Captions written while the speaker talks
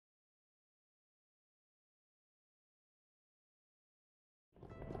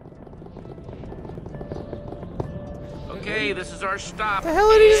Okay, this is our stop. The hell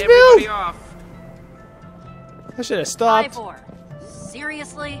did he just Everybody build? off. I should have stopped.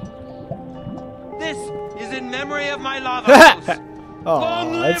 Seriously? This is in memory of my lava house.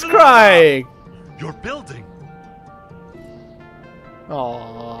 Oh, it's crying. You're building.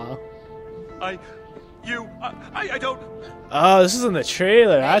 Aw. I don't. Oh, this is in the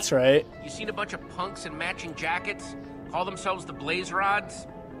trailer. That's right. You seen a bunch of punks in matching jackets? Call themselves the Blaze Rods?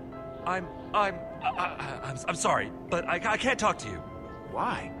 I'm sorry, but I can't talk to you.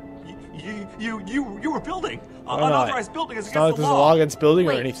 Why? You were building. Oh, no. Unauthorized building is It's not like against the there's a law. law against building or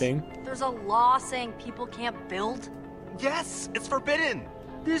Wait, anything. There's a law saying people can't build? Yes, it's forbidden.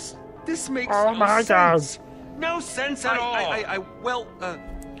 This makes Oh no my God. sense. No sense at all. Well,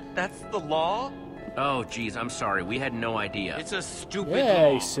 that's the law. Oh, geez, I'm sorry. We had no idea. It's a stupid Yeah,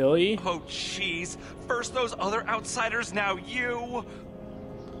 law. you silly. Oh, jeez. First those other outsiders, now you.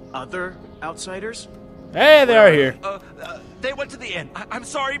 Other outsiders? Hey, they are here. They went to the inn. I'm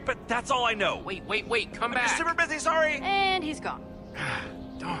sorry, but that's all I know. Wait, come I'm back. super busy, sorry. And he's gone.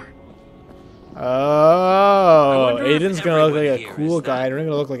 Darn. Oh, wonder if Aiden's gonna look everyone like a here cool is guy, not- and we're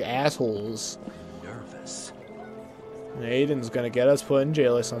gonna look like assholes. Nervous. And Aiden's gonna get us put in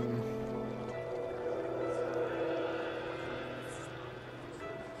jail or something.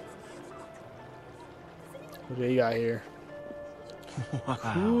 What do you got here? Wow.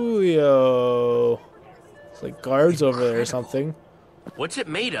 Coolio. It's like guards over there or something. What's it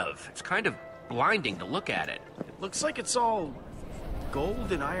made of? It's kind of blinding to look at it. It looks like it's all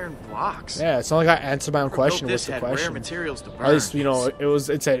gold and iron blocks. Yeah, it's not like I answered my own Whoever question. built What's this the had rare question? materials to burn. At least, you know,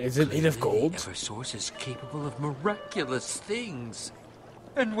 it said, is it made of gold? Ever source is capable of miraculous things.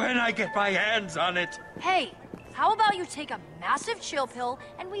 And when I get my hands on it. Hey, how about you take a massive chill pill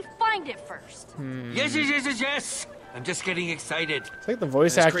and we find it first? Yes. I'm just getting excited. It's like the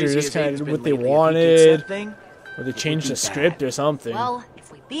voice As actor crazy just as kind Aiden's of been what they lately, if he gets wanted, that thing, or they changed be the script bad. or something. Well,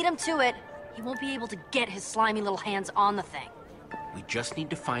 if we beat him to it, he won't be able to get his slimy little hands on the thing. We just need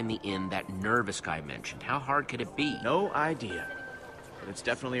to find the inn that nervous guy mentioned. How hard could it be? No idea. But it's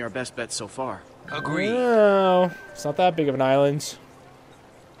definitely our best bet so far. Agreed. No, it's not that big of an island.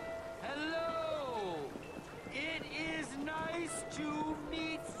 Hello. It is nice to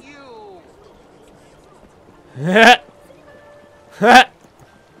meet you.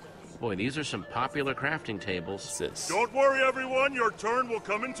 Boy, these are some popular crafting tables. Don't worry, everyone. Your turn will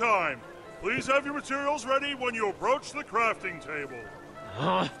come in time. Please have your materials ready when you approach the crafting table.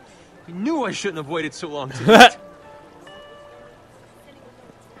 I knew I shouldn't have waited so long to eat.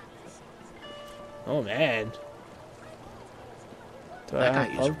 Oh man. Do I That guy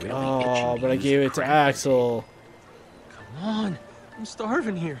have is pumpkin? really Oh, itching to but I use gave the it to crafting Axel. Come on. I'm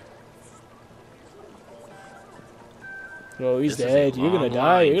starving here. Oh, he's This is a dead. You're gonna long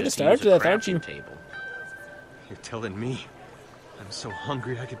die. line You're gonna just starve use to a death, aren't you? crafting table. You're telling me. I'm so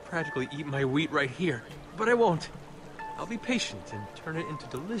hungry I could practically eat my wheat right here. But I won't. I'll be patient and turn it into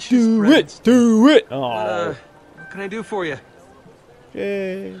delicious Do bread. it! Do it! But, Oh. what can I do for you?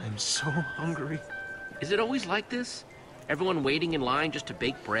 Yay. I'm so hungry. Is it always like this? Everyone waiting in line just to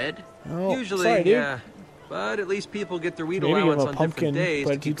bake bread? Oh, Usually, sorry, dude. yeah. But at least people get their wheat Maybe give allowance him a on pumpkin, different days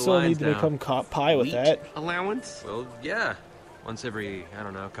to but keep you'd the still lines need to down. become pie with Wheat that. allowance? Well, yeah. Once every, I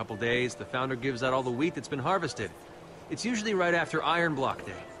don't know, a couple days, the founder gives out all the wheat that's been harvested. It's usually right after Iron Block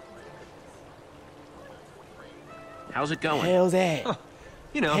Day. How's it going? Hell's that? Huh.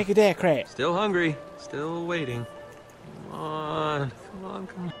 You know, Heck of that crap. still hungry, still waiting. Come on, come on,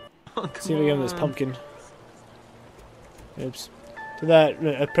 come on, come See if I give him this on. pumpkin. Oops. To that,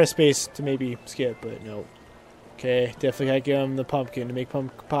 I press space to maybe skip, but no. Okay, definitely can't give him the pumpkin to make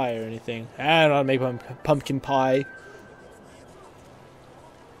pumpkin pie or anything. I don't know how to make pumpkin pie.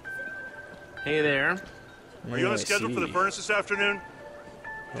 Hey there. Are you on I a schedule for the see. furnace this afternoon?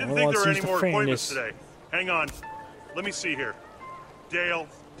 Didn't Who think wants there were to any use the more appointments furnace? today. Hang on. Let me see here. Dale,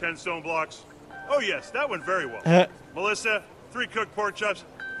 10 stone blocks. Oh yes, that went very well. Melissa, 3 cooked pork chops.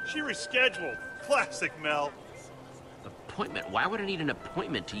 She rescheduled. Classic Mel. Appointment? Why would I need an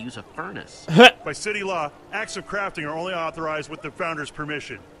appointment to use a furnace? By city law, acts of crafting are only authorized with the founder's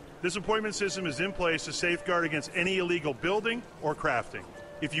permission. This appointment system is in place to safeguard against any illegal building or crafting.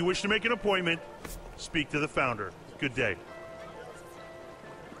 If you wish to make an appointment, speak to the founder. Good day.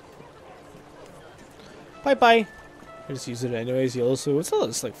 Bye bye. I just use it anyways, yellow, so what's all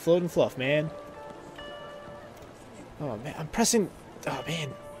this like floating fluff, man? Oh man, I'm pressing. Oh man,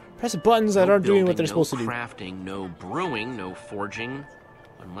 pressing buttons that No aren't doing what building, they're supposed to no do. crafting, no brewing, no forging,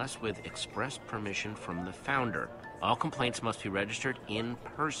 unless with express permission from the founder. All complaints must be registered in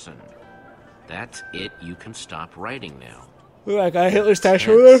person. That's it. You can stop writing now. Ooh, I got a Hitler stash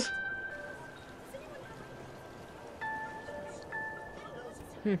over there.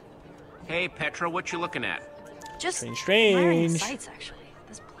 Hey, Petra, what you looking at? Just Strange. admiring the sights, actually.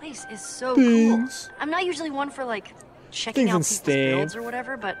 This place is so Things. cool. I'm not usually one for, like, checking Things out and people's stamp. builds or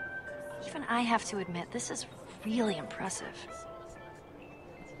whatever, but even I have to admit, this is really impressive.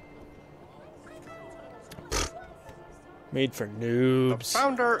 Made for The noobs.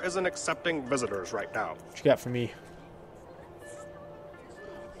 founder isn't accepting visitors right now. What you got for me?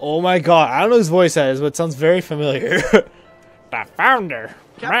 Oh my god, I don't know whose voice that is, but it sounds very familiar. The founder.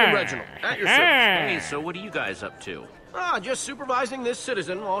 Captain Rah. Reginald, at your service. Hey, so what are you guys up to? Just supervising this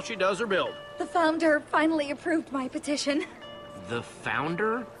citizen while she does her build. The founder finally approved my petition. The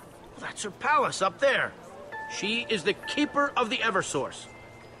founder? That's her palace up there. She is the keeper of the Eversource.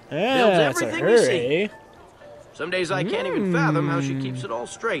 Yeah, Builds that's a everything you see. her, eh? Some days I can't even fathom how she keeps it all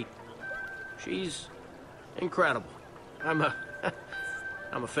straight. She's incredible. I'm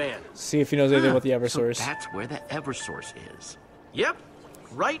a fan. See if he knows anything about the Eversource. So that's where the Eversource is. Yep,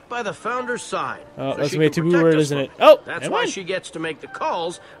 right by the founder's side. Oh, So that's she way can too protect weird, us isn't from it? Oh, that's never why mind. she gets to make the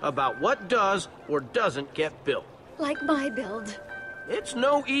calls about what does or doesn't get built. Like my build. It's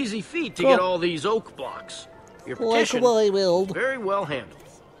no easy feat to Cool. get all these oak blocks. Your Like petition what I is willed. very well handled.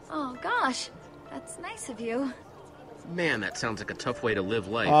 Oh gosh, that's nice of you. Man, that sounds like a tough way to live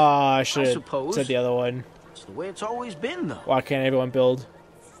life. Oh, I should have suppose. said the other one. It's the way it's always been, though. Why can't everyone build?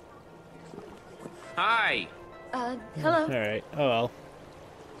 Hi. Hello. Alright, oh well.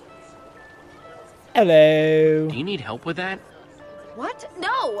 Hello. Do you need help with that? What?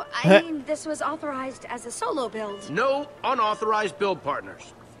 No, I mean this was authorized as a solo build. No unauthorized build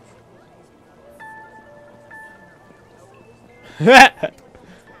partners. I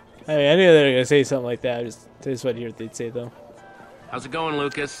mean, I knew they were gonna say something like that. I just want to hear what they'd say though. How's it going,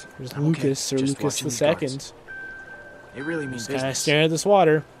 Lucas? There's I'm Lucas okay. or Just Lucas watching the these guards. second. They really mean Just kind of business. staring at this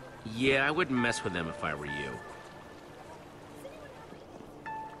water. Yeah, I wouldn't mess with them if I were you.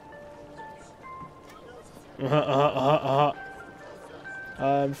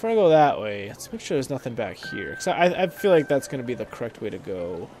 Before I go that way, let's make sure there's nothing back here. Cause I feel like that's gonna be the correct way to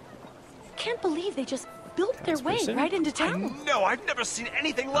go. Can't believe they just built their way person? right into I town. know, I've never seen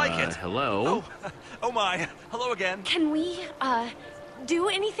anything like it. Hello? Oh my, hello again. Can we, do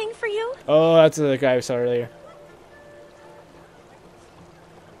anything for you? Oh, that's the guy we saw earlier.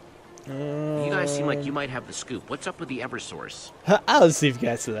 You guys seem like you might have the scoop. What's up with the Eversource? I'll see if you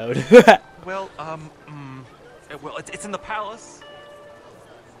guys allowed. Well, it's in the palace.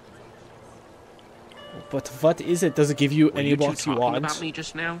 But what is it? Does it give you Were any you two blocks you talking want? about me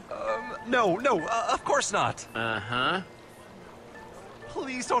just now? No, of course not. Uh-huh.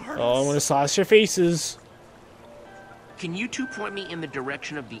 Please don't hurt Oh, I'm us. gonna slash your faces. Can you two point me in the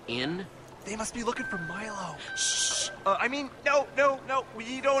direction of the inn? They must be looking for Milo. Shh. No.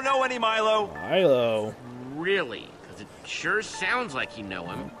 We don't know any Milo. Milo. Really? Because it sure sounds like you know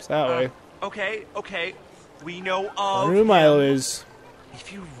him. It's that way. Okay. We know I of don't know who Milo him. is.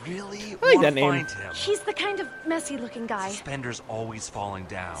 If you really I like want that to name. find him, He's the kind of messy-looking guy. Spender's always falling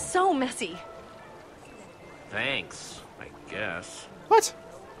down. So messy. Thanks, I guess. What?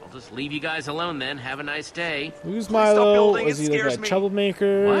 I'll just leave you guys alone then. Have a nice day. Who's stop Milo? building, Is it he like scares a me.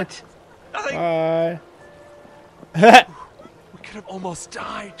 troublemaker? What? Nothing. Bye. We could have almost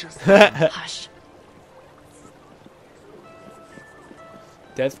died just then. Hush.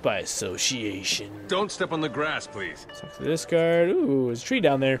 Death by association. Don't step on the grass, please. Talk to this guard. Ooh, there's a tree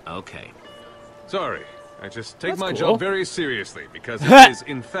down there. Okay. Sorry. I just take That's my cool. job very seriously because it is,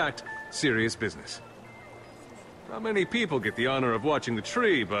 in fact, serious business. Not many people get the honor of watching the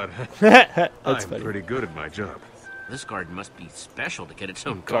tree, but That's I'm funny. pretty good at my job. This garden must be special to get its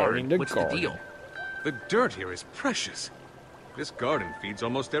own Guarding garden. the What's garden. the deal? The dirt here is precious. This garden feeds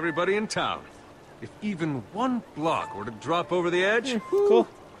almost everybody in town. If even one block were to drop over the edge, Cool.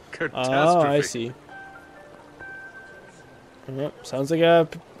 catastrophe. Oh, I see. Yep, sounds like a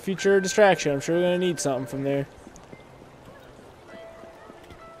future distraction. I'm sure we're gonna need something from there.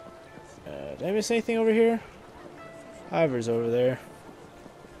 Did I miss anything over here? Ivor's over there.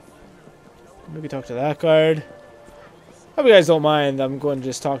 Maybe talk to that guard. Hope you guys don't mind. I'm going to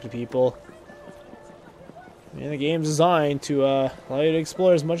just talk to people. I mean, the game's designed to allow you to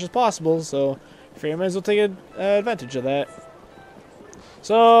explore as much as possible, so you might as well take advantage of that.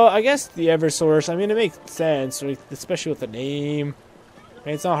 So, I guess the Eversource, I mean, it makes sense, like, especially with the name. I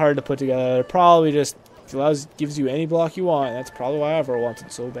mean, it's not hard to put together. It probably just gives you any block you want. That's probably why Ivor wants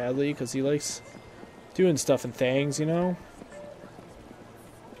it so badly, because he likes doing stuff and things, you know?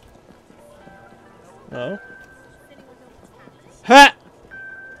 Oh. Ha!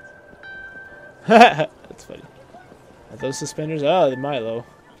 That's funny. Are those suspenders? Oh, the Milo.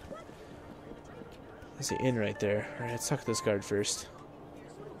 There's the inn right there. Alright, let's talk to this guard first.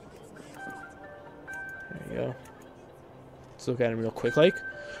 Let's look at him real quick, like.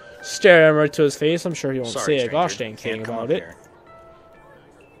 Stare him right to his face. I'm sure he won't Sorry, say a gosh stranger. dang thing Can't come about up it. here.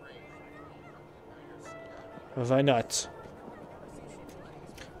 Have I not?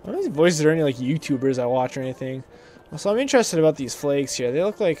 None of these voices are any like YouTubers I watch or anything. So I'm interested about these flakes here. They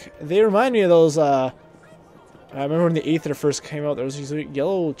look like they remind me of those. I remember when the Aether first came out. There was these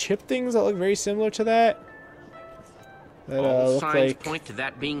yellow chip things that look very similar to that. That All look signs like point to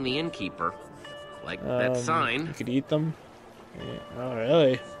that being the innkeeper. Like that you sign. could eat them. Yeah. Oh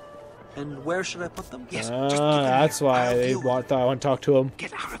really? And where should I put them? Yes, just keep them That's here. why I'll they view them. thought I want to talk to him.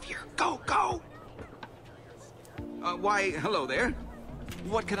 Get out of here. Go, go. Why, hello there.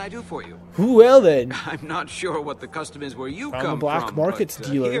 What can I do for you? Well then. I'm not sure what the custom is where you Found come the black from, markets but,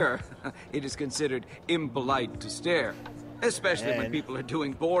 dealer. Here, it is considered impolite to stare. Especially when Man. people are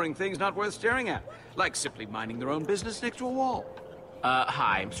doing boring things not worth staring at. Like simply minding their own business next to a wall.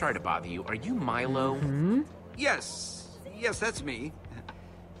 Hi, I'm sorry to bother you. Are you Milo? Yes, that's me.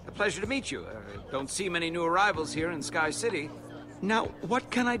 A pleasure to meet you. Don't see many new arrivals here in Sky City. Now,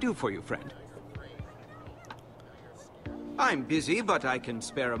 what can I do for you, friend? I'm busy, but I can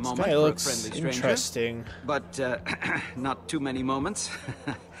spare a This moment guy for a looks friendly stranger. interesting. But, not too many moments.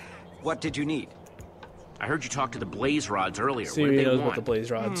 What did you need? I heard you talk to the Blaze Rods earlier. See What who did they knows want? about the blaze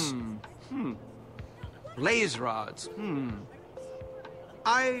rods. Blaze rods.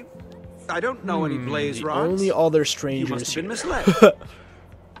 I don't know any blaze rods. Only other You strangers must have been here. misled.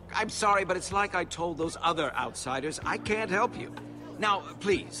 I'm sorry, but it's like I told those other outsiders. I can't help you. Now,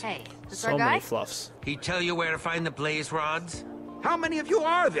 please. Hey, this So our guy? many fluffs. He tell you where to find the blaze rods? How many of you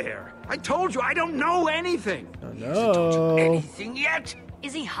are there? I told you I don't know anything. No. Anything yet?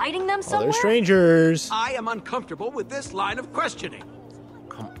 Is he hiding them somewhere? Other strangers. I am uncomfortable with this line of questioning.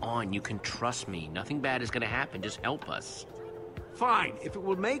 Come on, you can trust me. Nothing bad is gonna happen. Just help us. Fine, if it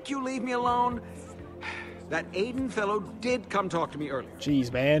will make you leave me alone. That Aiden fellow did come talk to me earlier.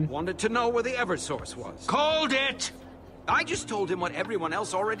 Jeez, man. Wanted to know where the Eversource was. Called it! I just told him what everyone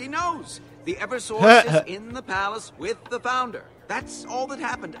else already knows. The Eversource is in the palace with the founder. That's all that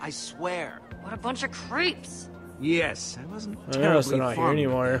happened, I swear. What a bunch of creeps. Yes, I wasn't I terribly noticed they're not here fond of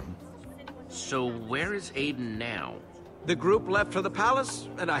anymore. them. So where is Aiden now? The group left for the palace,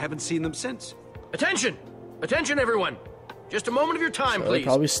 and I haven't seen them since. Attention! Attention, everyone! Just a moment of your time, So they're please.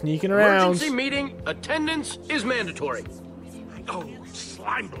 probably sneaking around. Emergency meeting. Attendance is mandatory. Oh,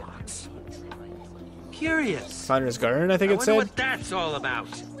 slime blocks. Curious. Founder's Garden, I think I it wonder said. what that's all about.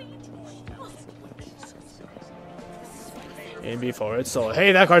 And before it, so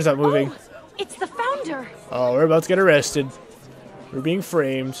hey, that card's not moving. Oh, it's the founder. Oh, we're about to get arrested. We're being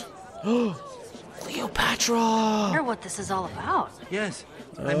framed. Cleopatra! I wonder what this is all about. Yes,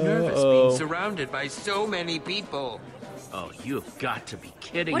 I'm nervous Uh-oh. being surrounded by so many people. Oh, you have got to be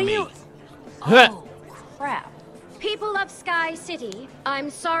kidding What are me. you... Oh, crap. People of Sky City, I'm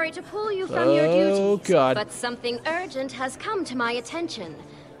sorry to pull you from your Oh, duties, God. but something urgent has come to my attention.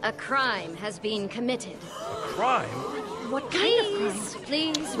 A crime has been committed. Crime? What kind of crime?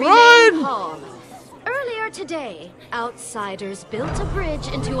 Please Run! remain calm. Earlier today, outsiders built a bridge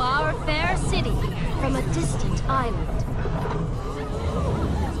into our fair city from a distant island.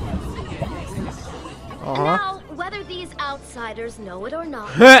 Now, whether these outsiders know it or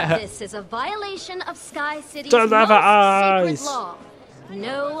not, this is a violation of Sky City's Don't most have eyes. sacred law.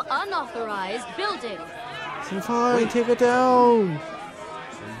 No unauthorized building. Fine, take it down.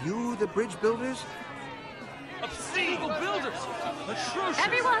 Are you the bridge builders? Obscene builders! Atrocious!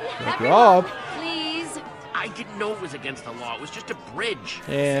 Everyone, Rob. please. I didn't know it was against the law. It was just a bridge.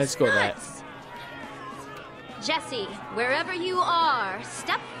 Yeah, let's go with that. Nuts. Jesse, wherever you are,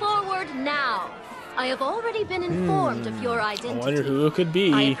 step forward now. I have already been informed of your I identity. wonder who it could I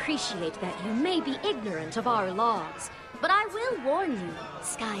be. appreciate that you may be ignorant of our laws, but I will warn you,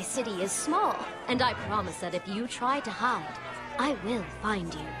 Sky City is small, and I promise that if you try to hide, I will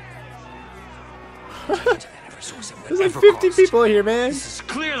find you. There's like 50 people here, man. This is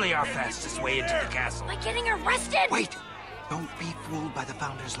clearly our fastest way into the castle. Am I getting arrested? Wait! Don't be fooled by the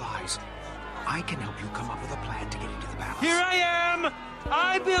Founder's lies. I can help you come up with a plan to get into the palace. Here I am!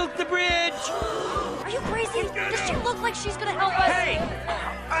 I built the bridge! Are you crazy? Does she look like she's gonna help us? Hey!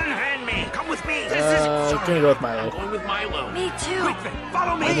 Unhand me! Come with me! Gonna go with Milo. Going with Milo. Me too. Quick then,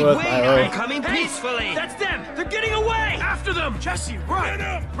 follow me! I'm with Milo. I'm coming peacefully! That's them! They're getting away! After them! Jesse, run!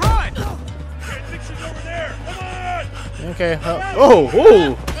 Run! Over there! Come on! Okay.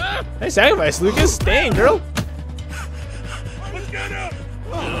 Oh! Nice sacrifice, Lucas. Dang, girl. Let's get him!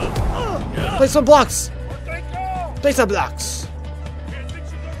 Place some blocks. Place some blocks. Over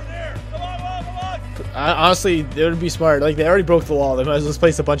there! Come on! Honestly, it would be smart. Like, they already broke the law. They might as well just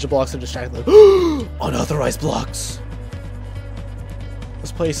place a bunch of blocks and distract them. Unauthorized blocks.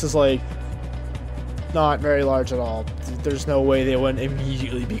 This place is like not very large at all. There's no way they wouldn't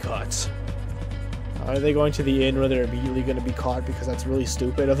immediately be caught. Are they going to the inn where they're immediately going to be caught because that's really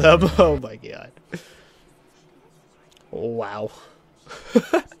stupid of them? Oh my god. Oh, wow.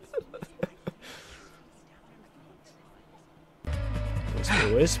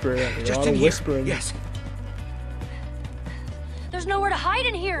 Whisper. A lot of whispering. Yes. There's nowhere to hide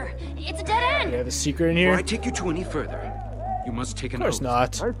in here. It's a dead end. Do you have a secret in here? Before I take you to any further, you must take an oath. Of course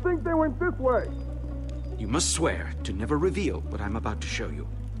not. I think they went this way. You must swear to never reveal what I'm about to show you.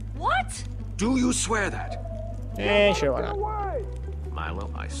 What? Do you swear that? Sure, why not?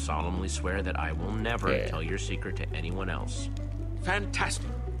 Milo, I solemnly swear that I will never tell your secret to anyone else. Fantastic.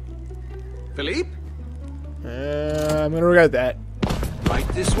 Philippe? I'm gonna regret that. Right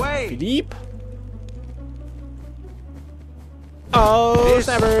this way. Philippe? Oh, This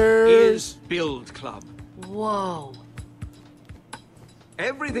snappers! is Build Club. Whoa.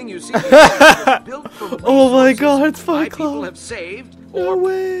 Everything you see here is built from Oh my god, it's my Fight people Club! have saved No or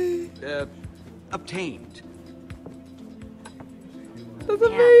way! obtained. That's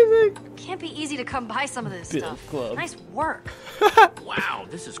amazing! Can't be easy to come by some of this Build stuff. Club. Nice work. Wow,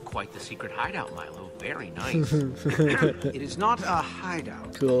 this is quite the secret hideout, Milo. Very nice. It is not a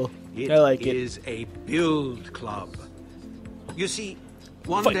hideout. Cool. It I like it. is a build club. You see,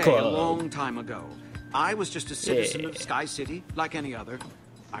 one Fight day Club. a long time ago, I was just a citizen of Yeah. Sky City, like any other.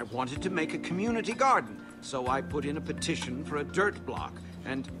 I wanted to make a community garden, so I put in a petition for a dirt block,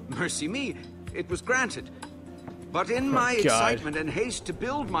 and mercy me, it was granted. But in my God. excitement and haste to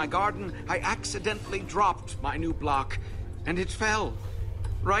build my garden, I accidentally dropped my new block, and it fell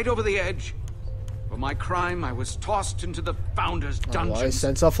right over the edge. For my crime, I was tossed into the Founder's Oh, I dungeon.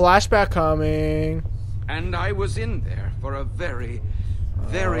 sense a flashback coming. And I was in there for a very,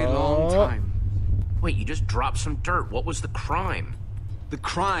 very long time. Wait, you just dropped some dirt. What was the crime? The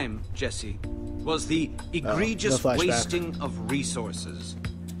crime, Jesse, was the egregious flashback. wasting of resources.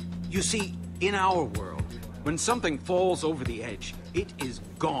 You see, in our world, when something falls over the edge, it is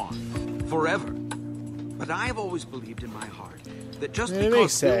gone forever. But I have always believed in my heart that just It because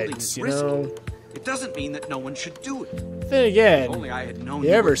makes building sense, is you risky, know. it doesn't mean that no one should do it. Then again, If only I had known the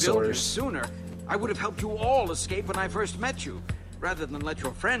you were Eversource. builders sooner, I would have helped you all escape when I first met you, rather than let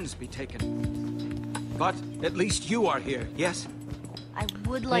your friends be taken. But at least you are here, yes? I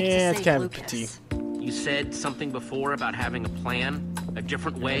would like Yeah, to it's say kind of Lucas. pity. You said something before about having a plan? A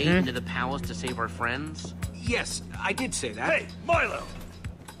different way into the palace to save our friends? Yes, I did say that. Hey, Milo!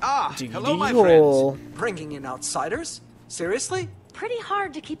 Ah, Diggy hello, my diggy hole. friends. Bringing in outsiders? Seriously? Pretty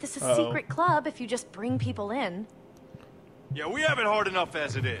hard to keep this a secret club if you just bring people in. Yeah, we have it hard enough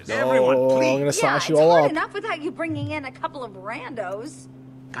as it is. Everyone, Oh, please. I'm gonna Yeah, slash it's you all hard up. enough without you bringing in a couple of randos.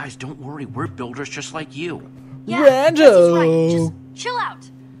 Guys, don't worry. We're builders just like you. Yeah, Rando. Jesse's right. Just chill out.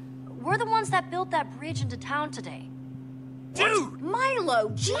 We're the ones that built that bridge into town today. Dude! Milo,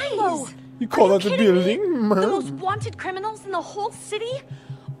 jeez. Milo, You call are that a kidding me? building? The most wanted criminals in the whole city?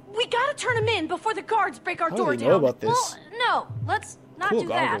 We gotta turn them in before the guards break our How door do they down. know about this? Well, no, let's not Cool do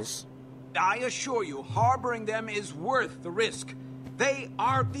goggles. I assure you, harboring them is worth the risk. They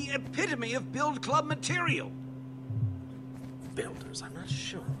are the epitome of Build Club material. Builders, I'm not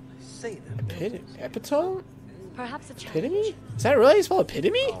sure. I say them. Epitome? that. Perhaps a challenge. Epitome? Is that really spelled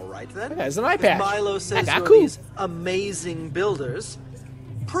epitome? All right, then. That is an eye If patch. Milo says Ah, you're cool. these amazing builders,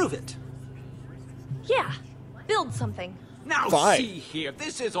 prove it. Yeah, build something. Now Fine. see here,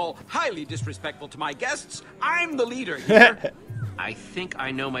 this is all highly disrespectful to my guests. I'm the leader here. I think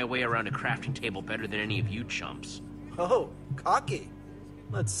I know my way around a crafting table better than any of you chumps. Oh, cocky.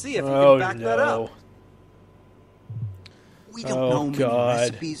 Let's see if you Oh can back that no. up. We don't know Oh many god.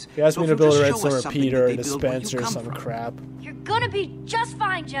 recipes. He asked me so to build a just show redstone us something repeater, that a they build where you dispenser, come some from. crap. You're gonna be just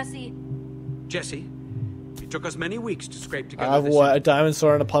fine, Jesse. Jesse, it took us many weeks to scrape I together have this what? A diamond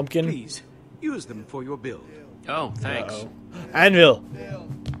sword and a pumpkin? Please, use them for your build. Oh, thanks. Uh-oh. Anvil!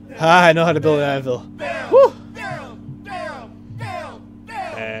 Ah, I know how to build an anvil. Woo!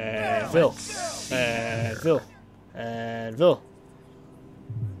 Anvil. Anvil. Anvil.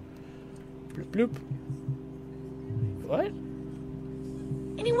 Bloop bloop. What?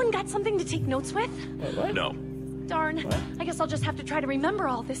 Anyone got something to take notes with? Wait, what? No. Darn. I guess I'll just have to try to remember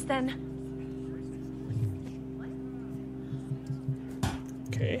all this then.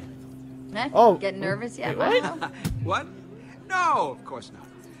 Okay. Eh, Oh, get nervous yet, wait, Milo? What? No, of course not.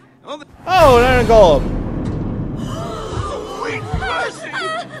 Oh, Oh, an iron golem! Sweet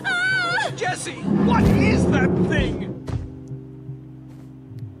mercy! Jesse, what is that thing?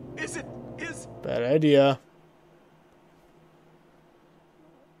 Is... Bad idea.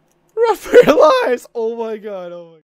 Run for your lives! Oh my god, oh my